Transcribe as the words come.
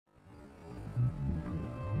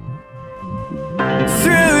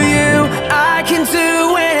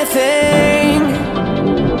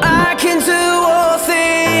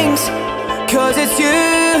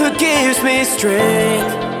gives me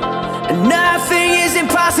strength, and nothing is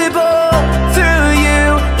impossible through you.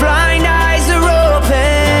 Blind eyes are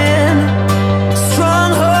open,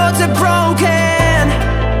 strongholds are broken.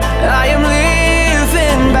 I am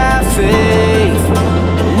living by faith.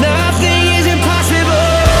 Nothing is impossible.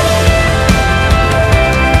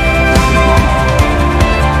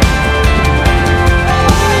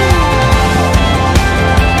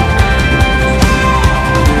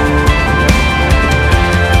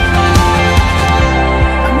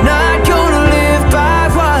 I'm not gonna live by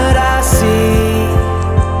what I see.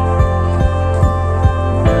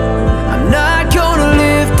 I'm not gonna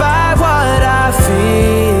live by what I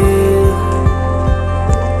feel.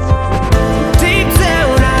 Deep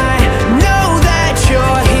down I know that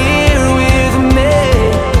you're here with me,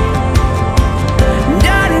 and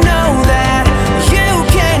I know that you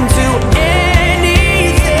can do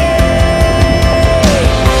anything.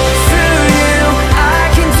 Through you I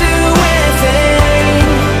can do anything.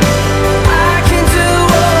 I can do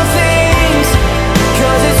all things,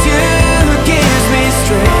 'cause it's you who gives me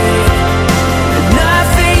strength.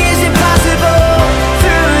 Nothing is impossible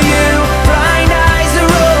through you. Blind eyes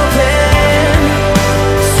are open,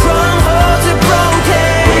 strongholds are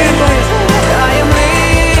broken. I am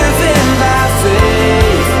living by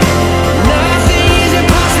faith. Nothing is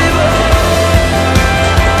impossible.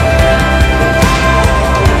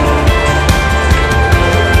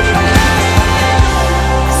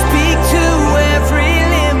 Speak to every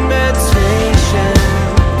limitation.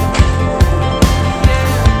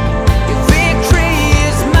 Your victory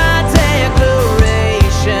is my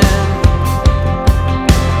declaration.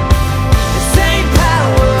 The same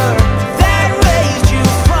power that raised you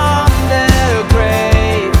from the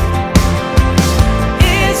grave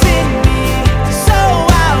is in me, so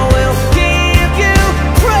I will give you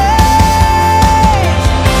praise.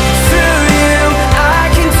 Through you I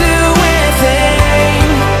can do anything.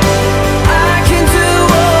 I can do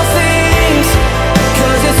all things,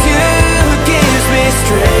 'cause it's you who gives me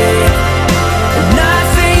strength.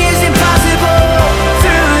 Nothing is impossible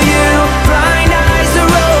through you. Blind eyes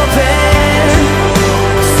are open,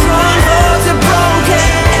 strongholds are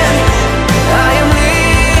broken. I am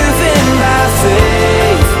living by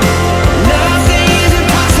faith. Nothing is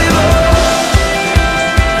impossible.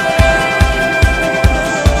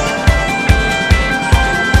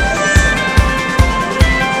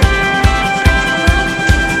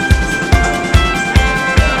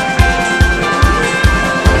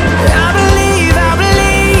 I believe, I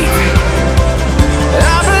believe,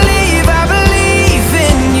 I believe, I believe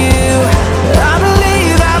in you. I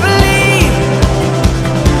believe, I believe,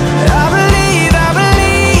 I believe, I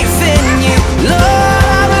believe in you. Lord,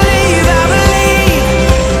 I believe, I believe,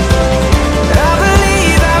 I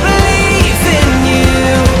believe, I believe in you.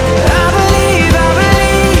 I believe, I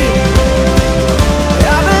believe,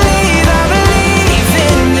 I believe, I believe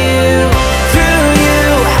in you. Through you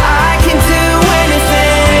I can do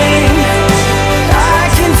anything. I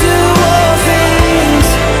can do all things,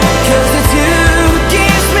 'cause it's you who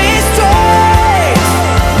gives me strength.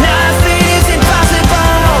 Nothing is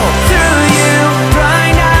impossible through you.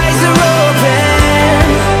 Blind eyes are open,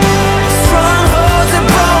 strongholds are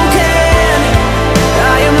broken.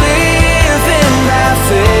 I am living by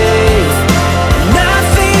faith.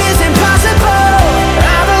 Nothing is impossible.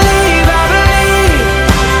 I believe, I believe,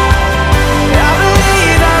 I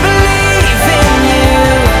believe, I believe in you.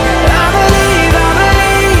 I believe, I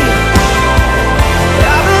believe,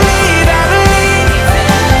 I believe, I believe.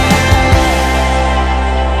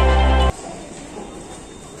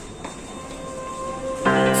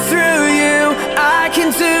 Through you I can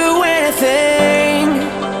do anything.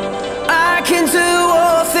 I can do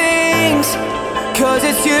all things, 'cause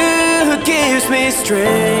it's you who gives me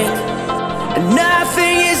strength. And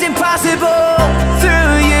nothing is impossible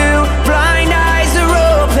through you. Blind eyes are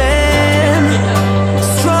open,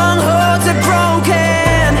 strongholds are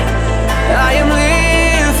broken. I am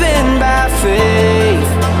living by faith.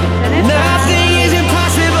 Nothing is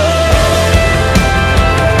impossible.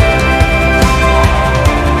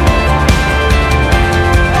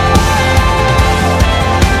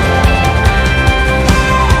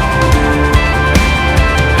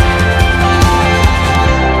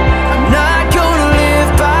 I'm not gonna live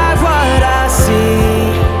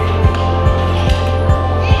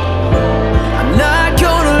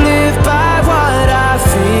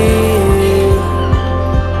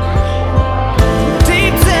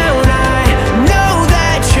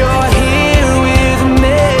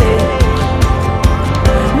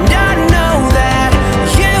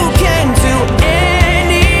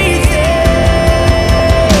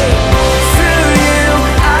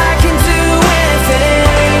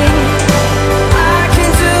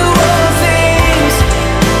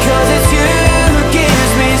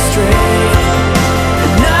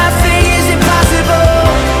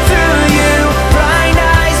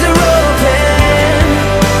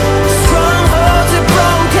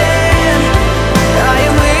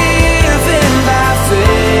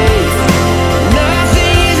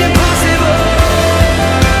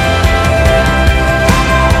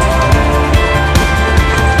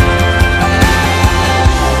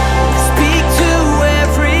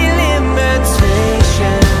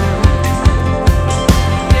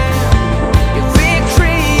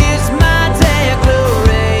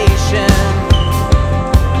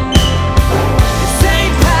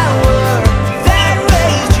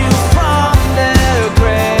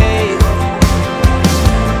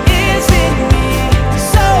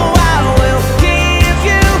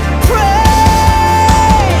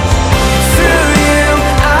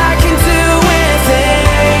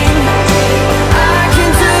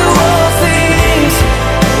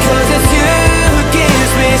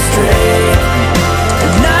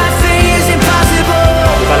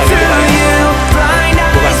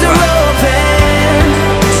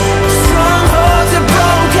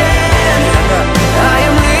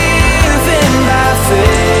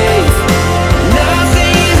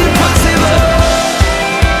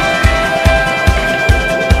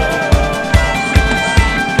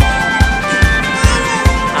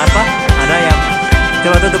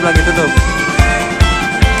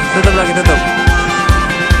Tutup lagi, tutup.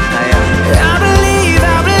 Nah ya. I believe,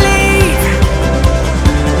 I believe,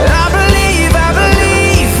 I believe, I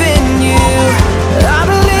believe in you. I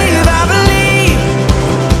believe, I believe,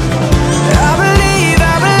 I believe,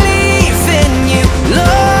 I believe in you.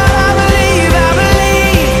 Lord, I believe, I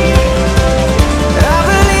believe, I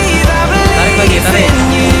believe, I Tarik lagi, believe tarik. in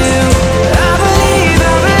you. I believe,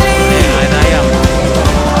 I believe, Ada ayam.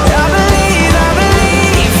 I believe, I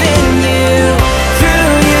believe in you.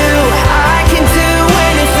 Through you, I can do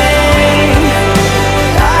anything.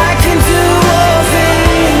 I can do all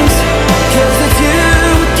things, 'cause it's you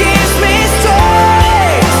who gives me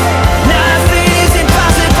strength. Nothing is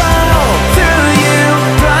impossible. Through you,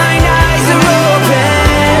 blind eyes are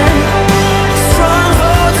open,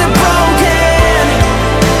 strongholds are broken.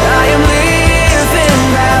 I am living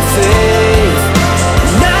by faith.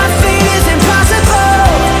 Nothing is impossible.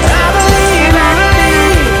 I believe, I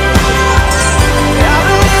believe, I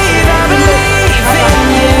believe, I believe in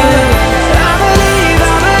you. I believe,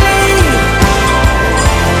 I believe,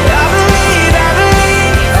 I believe, I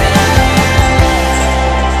believe.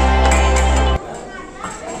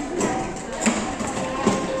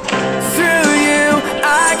 Through you,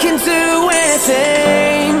 I can do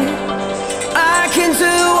anything. I can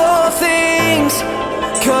do all things,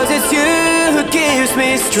 'cause it's you who gives me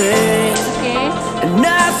strength. And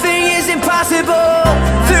nothing is impossible.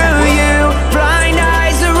 Through you, blind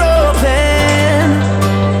eyes are open,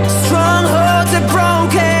 strongholds are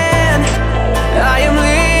broken. I am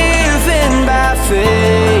living by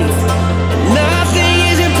faith. Nothing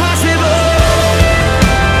is impossible.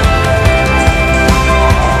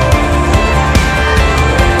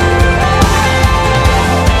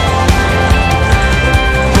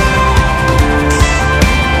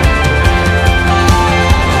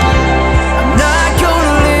 I'm not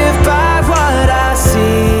gonna live by what I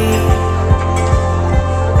see.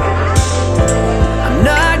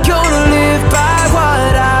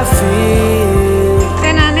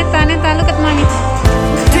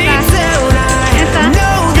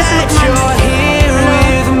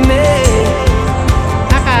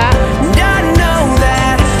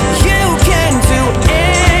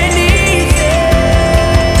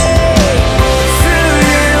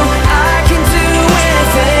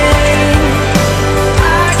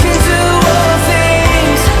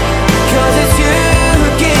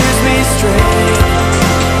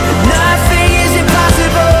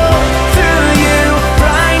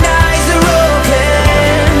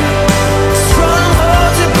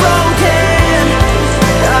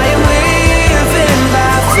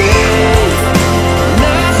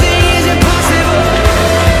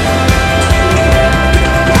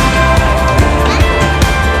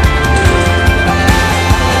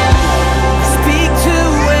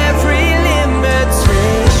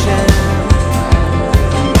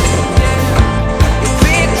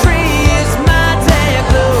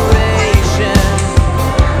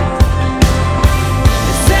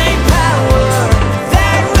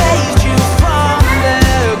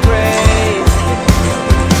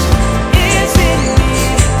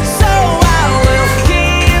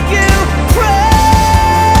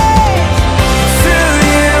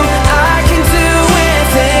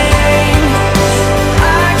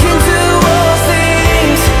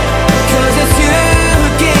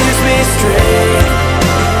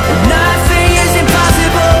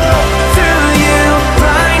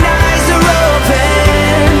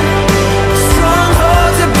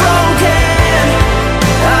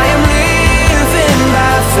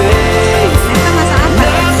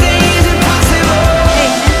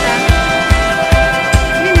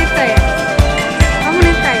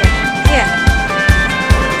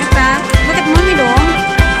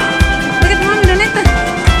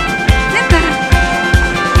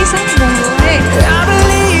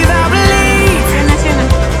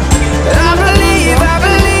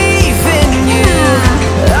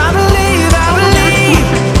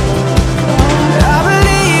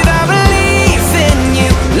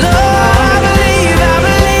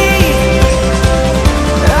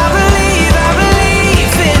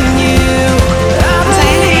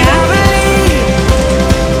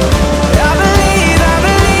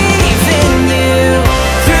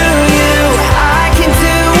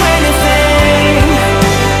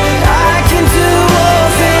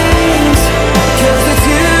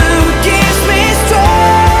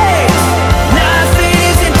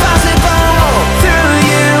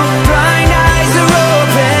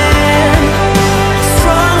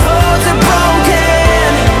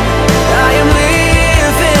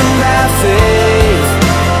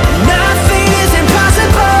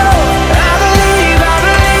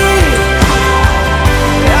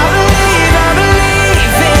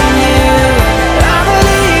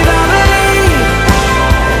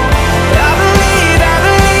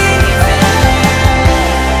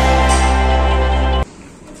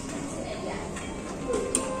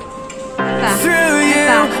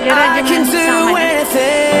 I can do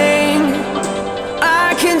anything,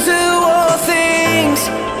 I can do all things,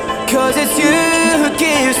 'cause it's you who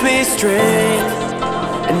gives me strength.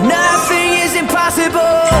 And nothing is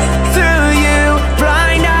impossible through you.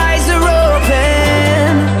 Blind eyes are open,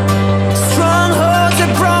 strongholds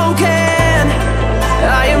are broken.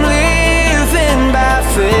 I am living by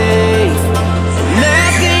faith.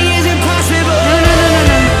 Nothing is impossible.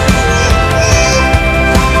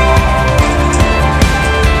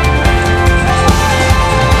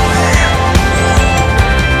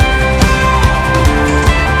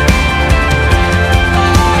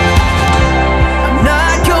 I'm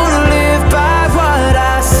not gonna live by what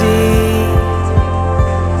I see.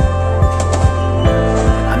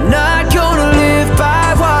 I'm not gonna live by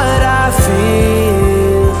what I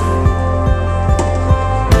feel.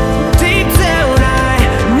 Deep down I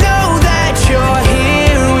know that you're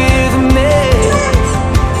here with me,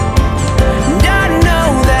 and I know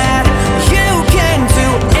that you can do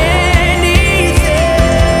anything.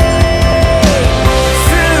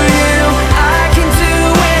 Through you I can do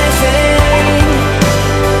anything,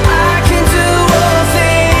 I can do all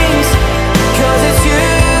things, 'cause it's you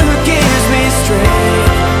who gives me strength.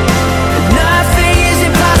 And nothing is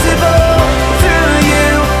impossible through you.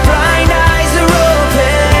 Blind eyes are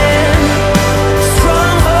open,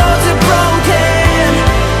 strongholds are broken.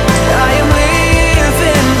 I am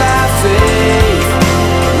living by faith.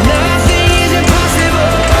 Nothing is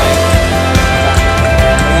impossible.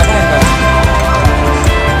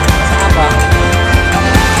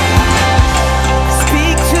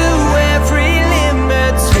 Speak to every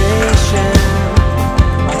limitation.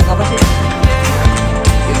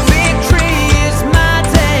 Your victory is my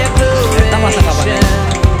declaration.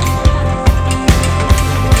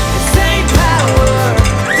 The same power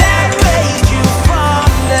that raised you from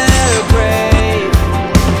the grave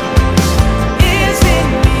is in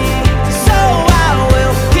me, so I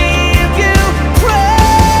will give you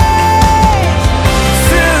praise.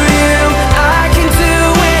 Through you I can do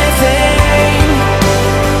anything,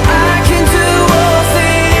 I can do all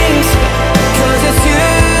things, 'cause it's you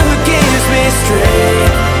who gives me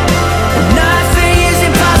strength. And nothing is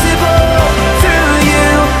impossible through you.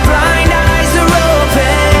 Blind eyes are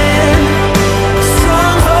open,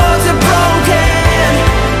 strongholds are broken.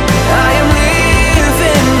 I am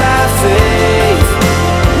living by faith.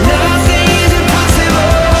 Nothing is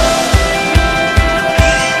impossible.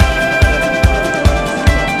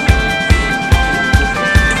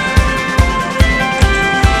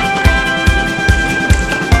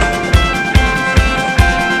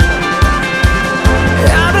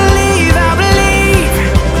 I believe, I believe,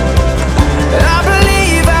 I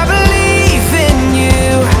believe, I believe in you.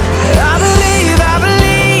 I believe, I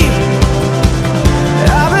believe,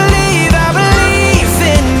 I believe, I believe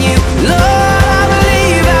in you. Lord, I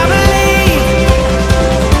believe, I believe,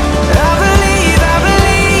 I believe, I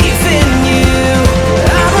believe in you.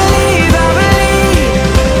 I believe, I believe,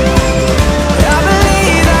 I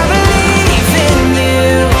believe, I believe in you.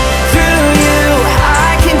 Through you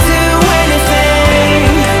I can do anything,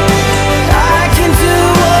 I can do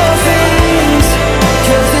all things,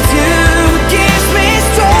 'cause it's you who gives me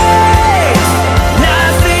strength.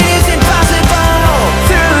 Nothing is impossible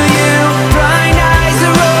through you. Blind eyes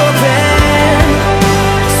are open,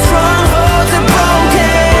 strongholds are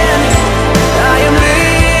broken. I am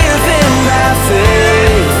living by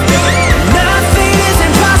faith. Nothing is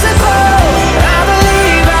impossible. I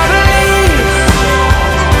believe, I believe,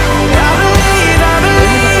 I believe, I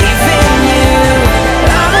believe in you.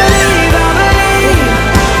 I believe, I believe,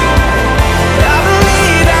 I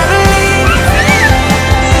believe, I believe.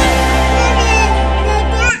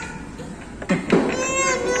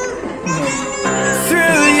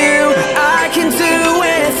 Through you I can do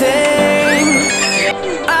anything,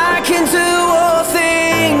 I can do all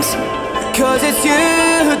things, 'cause it's you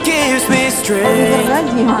who gives me strength.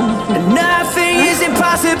 And nothing is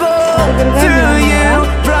impossible through you.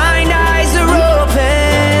 Blind eyes are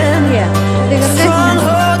open,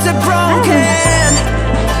 strongholds are broken.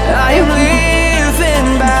 I am living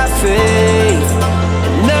by faith.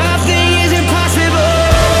 Nothing is impossible.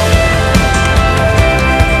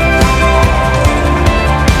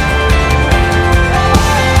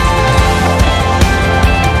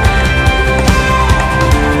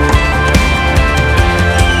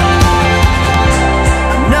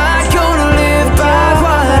 I'm not gonna live by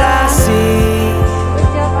what I see.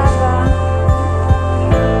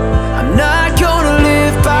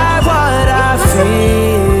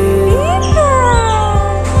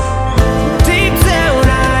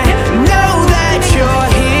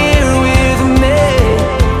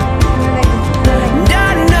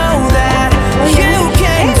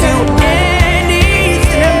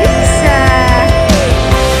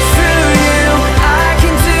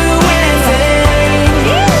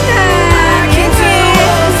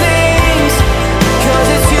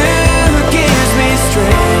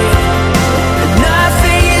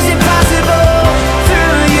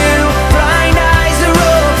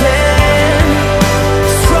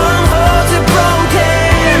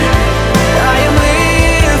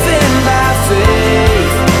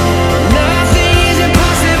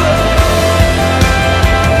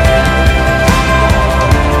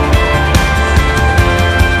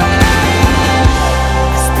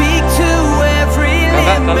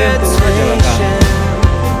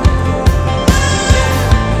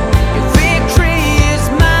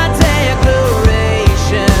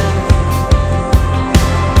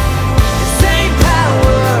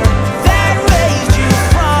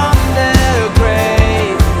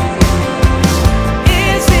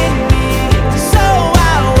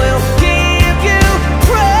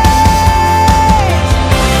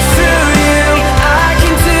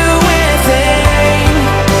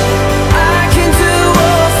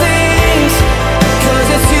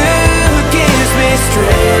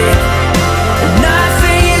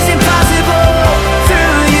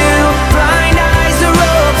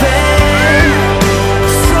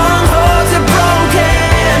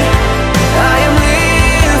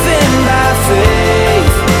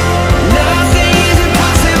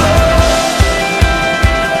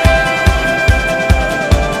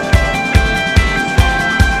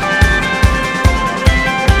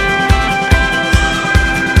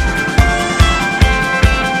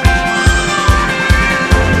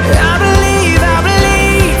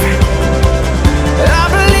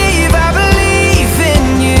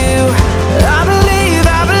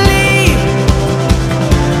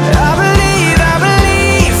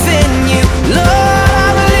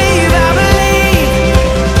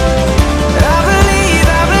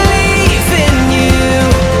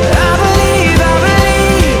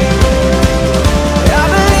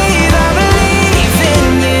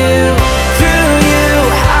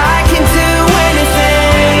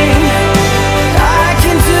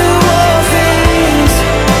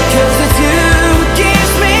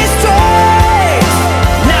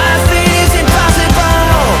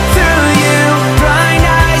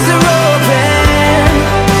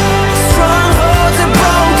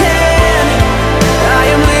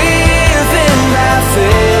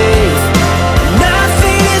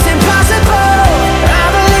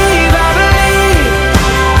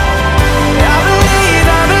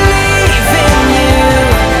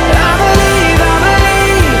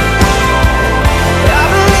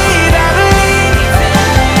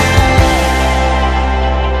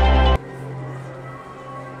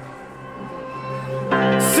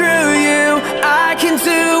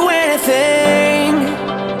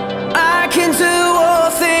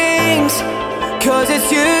 'cause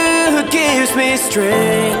it's you who gives me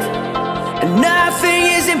strength, and nothing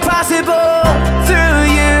is impossible through